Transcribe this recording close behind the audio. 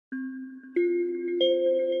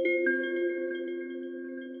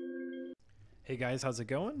Hey guys, how's it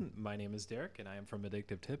going? My name is Derek and I am from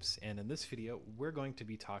Addictive Tips, and in this video we're going to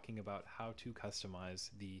be talking about how to customize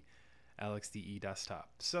the LXDE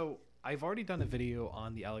desktop. So I've already done a video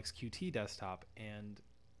on the LXQT desktop, and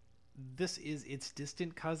this is its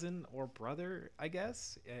distant cousin or brother, I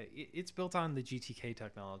guess. It's built on the GTK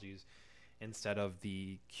technologies instead of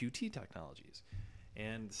the QT technologies.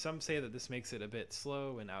 And some say that this makes it a bit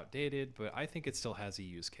slow and outdated, but I think it still has a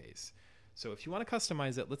use case. So if you want to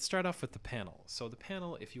customize it, let's start off with the panel. So the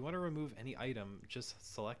panel, if you want to remove any item,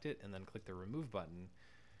 just select it and then click the remove button.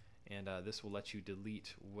 And this will let you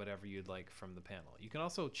delete whatever you'd like from the panel. You can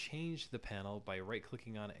also change the panel by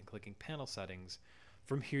right-clicking on it and clicking panel settings.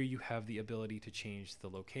 From here you have the ability to change the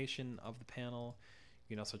location of the panel.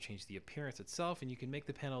 You can also change the appearance itself, and you can make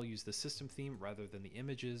the panel use the system theme rather than the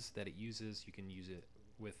images that it uses. You can use it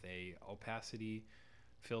with a opacity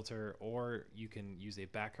filter, or you can use a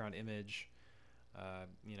background image.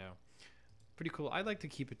 Pretty cool. I like to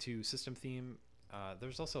keep it to system theme.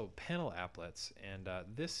 There's also panel applets, and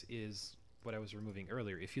this is what I was removing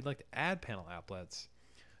earlier. If you'd like to add panel applets,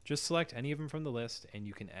 just select any of them from the list and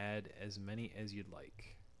you can add as many as you'd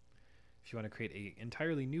like. If you want to create an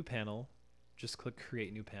entirely new panel, just click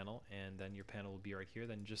create new panel, and then your panel will be right here.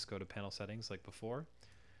 Then just go to panel settings like before,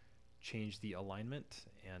 change the alignment,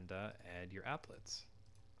 and add your applets.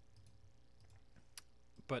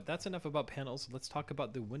 But that's enough about panels. Let's talk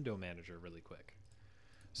about the window manager really quick.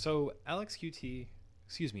 So LXDE,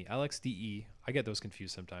 I get those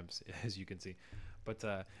confused sometimes, as you can see, but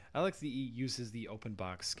LXDE uses the open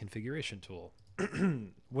box configuration tool,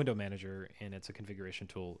 window manager, and it's a configuration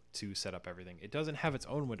tool to set up everything. It doesn't have its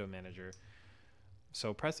own window manager,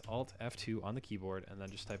 so press Alt F2 on the keyboard and then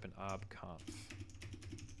just type in obconf.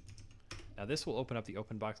 Now this will open up the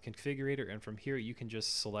open box configurator, and from here you can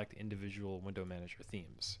just select individual window manager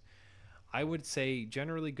themes. I would say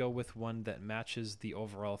generally go with one that matches the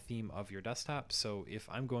overall theme of your desktop. So if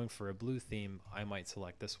I'm going for a blue theme, I might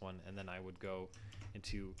select this one, and then I would go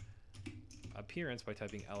into appearance by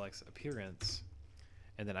typing LX appearance,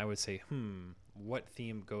 and then I would say, what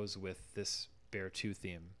theme goes with this Bear 2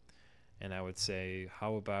 theme? And I would say,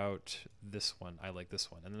 how about this one? I like this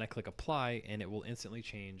one. And then I click apply, and it will instantly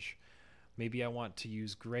change. Maybe I want to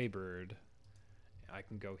use Graybird. I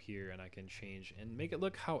can go here and I can change and make it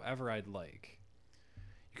look however I'd like.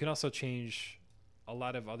 You can also change a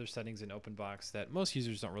lot of other settings in OpenBox that most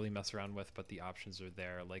users don't really mess around with, but the options are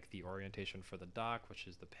there, like the orientation for the dock, which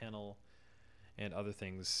is the panel, and other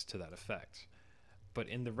things to that effect. But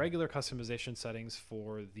in the regular customization settings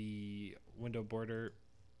for the window border,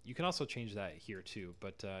 you can also change that here too,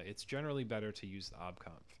 but it's generally better to use the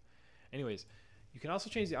obconf. Anyways, you can also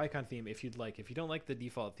change the icon theme if you'd like. If you don't like the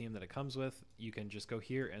default theme that it comes with, you can just go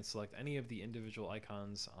here and select any of the individual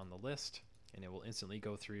icons on the list, and it will instantly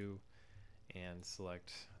go through and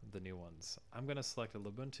select the new ones. I'm going to select a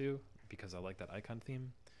Ubuntu because I like that icon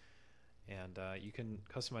theme. And you can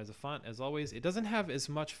customize the font as always. It doesn't have as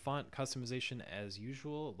much font customization as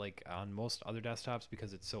usual, like on most other desktops,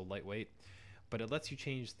 because it's so lightweight, but it lets you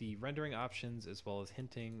change the rendering options as well as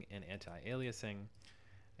hinting and anti-aliasing,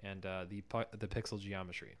 and the pixel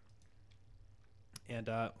geometry. And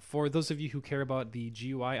for those of you who care about the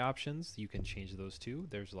GUI options, you can change those too.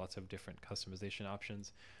 There's lots of different customization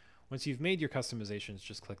options. Once you've made your customizations,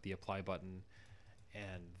 just click the apply button,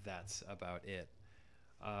 and that's about it.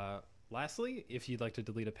 Lastly, if you'd like to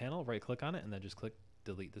delete a panel, right click on it and then just click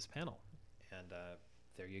delete this panel. And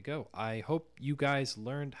there you go. I hope you guys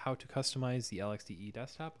learned how to customize the LXDE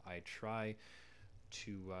desktop. I try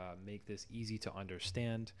to make this easy to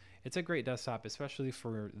understand. It's a great desktop, especially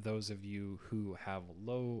for those of you who have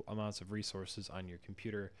low amounts of resources on your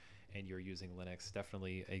computer and you're using Linux.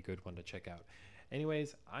 Definitely a good one to check out.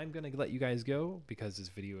 Anyways, I'm going to let you guys go because this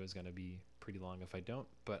video is going to be pretty long if I don't,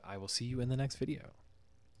 but I will see you in the next video.